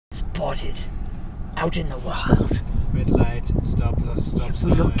spotted out in the wild. Red light, stop, stop. If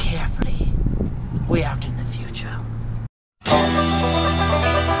we look carefully, we're out in the future.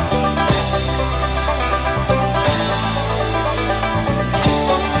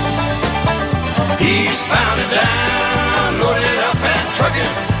 Eastbound and down, loaded up and trucking.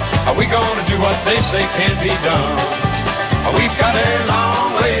 Are we gonna do what they say can't be done? We've got a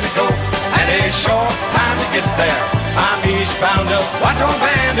long way to go and a short time to get there. I'm eastbound up, watch old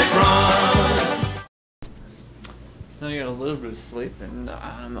bandit run. Now I got a little bit of sleep and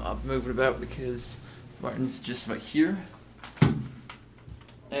I'm up moving about because Martin's just about here.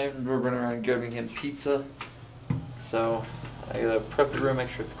 And we're running around grabbing him pizza. So I gotta prep the room, make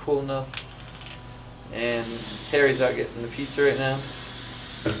sure it's cool enough. And Harry's out getting the pizza right now.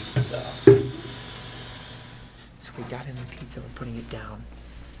 So we got in the pizza, we're putting it down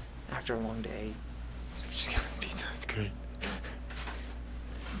after a long day. So we just got the pizza, it's great.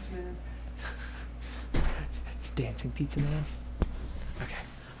 Dancing pizza man. Okay,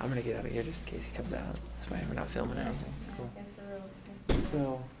 I'm gonna get out of here just in case he comes out. This way we're not filming anything. Cool.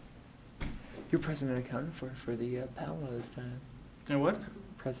 So, you're president and accountant for the panel this time. And what?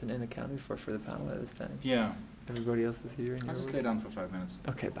 President and accountant for the panel this time. Yeah. Everybody else is here. I'll just lay down for 5 minutes.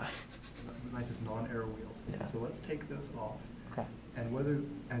 Okay, bye. Nice as non-aero wheels. Yeah. So let's take those off. Okay. And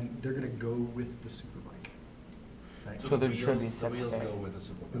they're gonna go with the superbike. Right? So there's gonna be The wheels go with the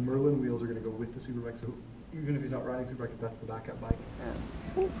superbike. The Merlin wheels are gonna go with the superbike. So even if he's not riding superbike, that's the backup bike.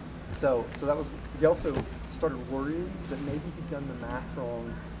 Yeah. So that was. He also started worrying that maybe he'd done the math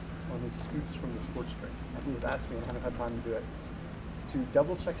wrong on his scoops from the sports drink. And he was asking me, and I haven't had time to do it, to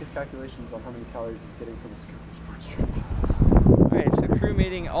double check his calculations on how many calories he's getting from a scoop of sports drink. Alright, so crew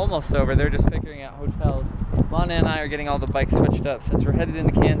meeting almost over. They're just figuring out hotels. Lana and I are getting all the bikes switched up since we're headed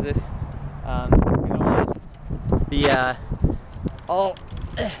into Kansas.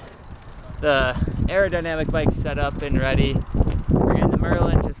 The aerodynamic bike's set up and ready. We're getting the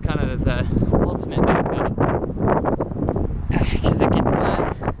Merlin just kind of as a ultimate backup because it gets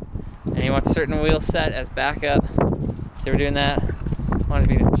flat and he wants certain wheel set as backup. So we're doing that. Wanted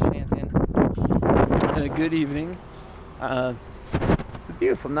to be the champion. Good evening. It's a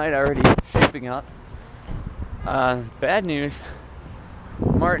beautiful night already shaping up. Bad news.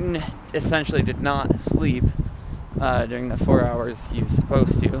 Martin essentially did not sleep during the 4 hours he was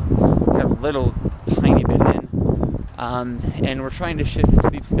supposed to. Got a little tiny bit in. And we're trying to shift his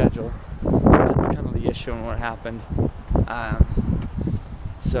sleep schedule. That's kind of the issue and what happened.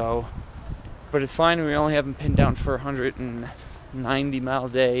 But it's fine. We only have him pinned down for a 190-mile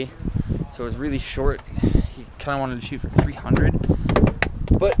day. So it was really short. He kind of wanted to shoot for 300.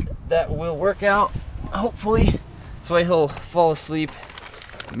 But that will work out, hopefully. This way he'll fall asleep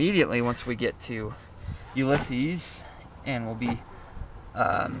immediately once we get to Ulysses, and we'll be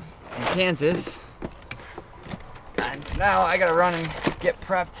in Kansas. And now I gotta run and get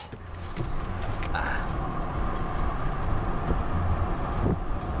prepped.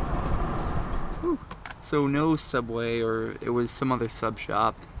 So no Subway, or it was some other sub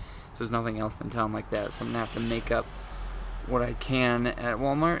shop. So there's nothing else in town like that. So I'm gonna have to make up what I can at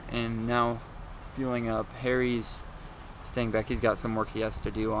Walmart. And now fueling up. Harry's staying back. He's got some work he has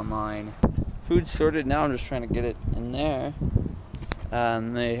to do online. Food's sorted now. I'm just trying to get it in there.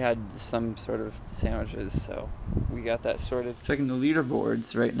 They had some sort of sandwiches, so we got that sorted. Checking the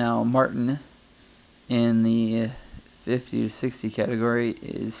leaderboards right now. Martin in the 50 to 60 category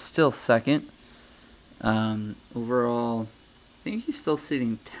is still second. Overall, I think he's still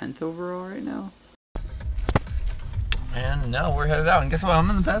sitting 10th overall right now. And now we're headed out, and guess what? I'm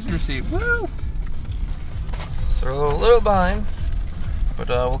in the passenger seat. Woo! So we're a little behind, but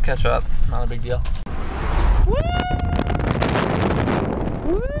we'll catch up. Not a big deal. Woo!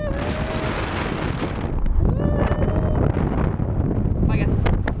 Woo! Bye guys.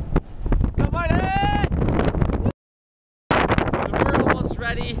 Go Martin! So we're almost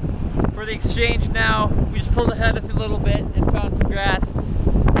ready for the exchange now. We just pulled ahead a little bit and found some grass.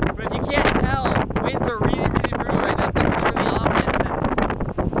 But if you can't tell, winds are really, really brutal right now. It's actually really ominous.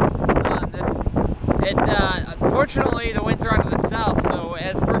 And unfortunately, the winds are out of the south, so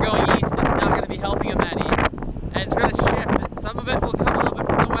as we're going east, it's not going to be helping him any. And it's going to shift. Some of it will come a little bit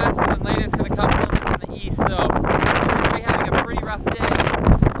from the west, and then later it's going to come a little bit from the east. So we're going to be having a pretty rough day.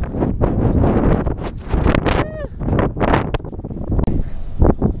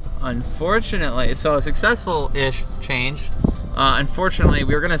 Unfortunately, so a successful-ish change. Unfortunately,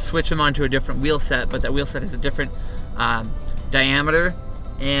 we were going to switch him onto a different wheel set, but that wheel set has a different diameter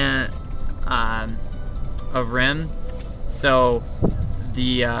and of rim, so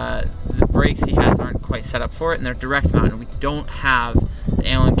the brakes he has aren't quite set up for it, and they're direct mount, and we don't have the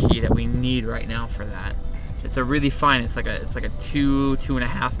Allen key that we need right now for that. It's a really fine. It's like a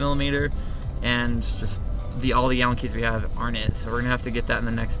 2.5 millimeter, and just all the Allen keys we have aren't it. So we're gonna have to get that in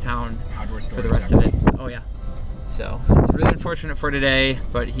the next town for the rest of it. Oh yeah. So it's really unfortunate for today,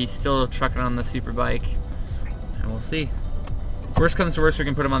 but he's still trucking on the super bike, and we'll see. Worst comes to worst, we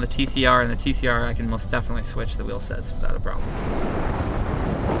can put him on the TCR, and the TCR I can most definitely switch the wheel sets without a problem.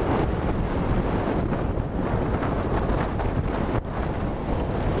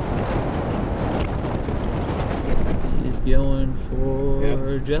 He's going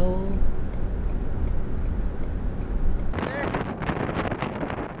for gel.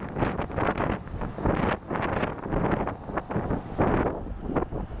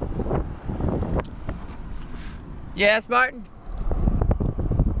 Yes, Martin?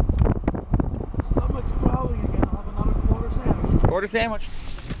 Stomach's growling again. I'll have another quarter sandwich. Quarter sandwich.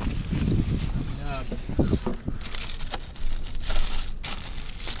 Yeah.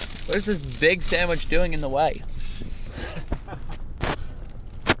 What is this big sandwich doing in the way?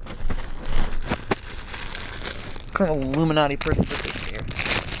 What kind of Illuminati person put this here?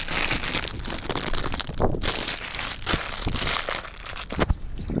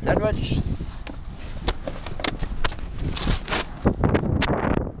 Sandwich.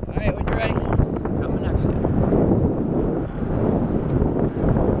 Alright, when you're ready, coming next to you.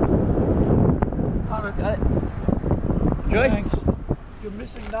 Alright. Got it. Enjoy. Thanks. You're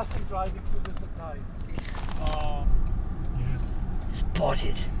missing nothing driving through this at night.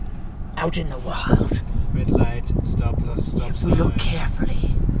 Spotted. Out in the wild. Red light, stop If we look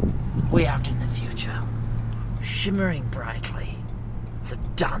carefully, way out in the future, shimmering brightly, the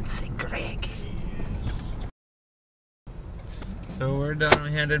dancing Greg. So we're done.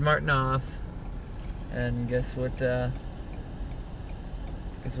 We handed Martin off, and guess what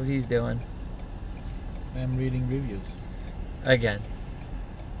he's doing I'm reading reviews. again.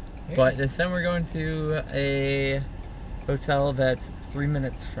 Hey. But this time we're going to a hotel that's 3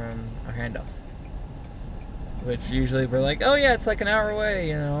 minutes from our handoff, which usually we're like, oh yeah, it's like an hour away,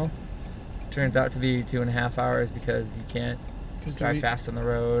 you know. Turns out to be 2.5 hours because you can't drive fast on the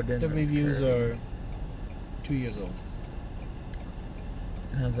road. And The it's reviews curvy. are 2 years old.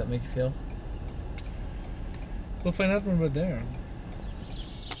 How does that make you feel? We'll find out when we're there.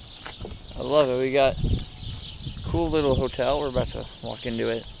 I love it. We got a cool little hotel. We're about to walk into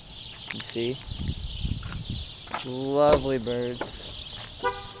it and see. Lovely birds.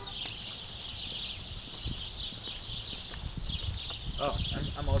 Oh,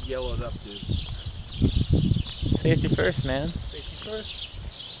 I'm all yellowed up, dude. Safety first, man. Safety first.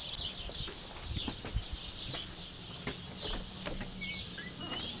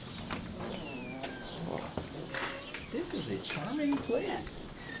 This is a charming place.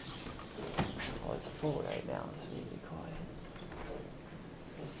 Well, it's full right now, so you be quiet.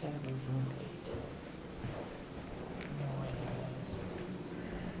 So 7 room 8.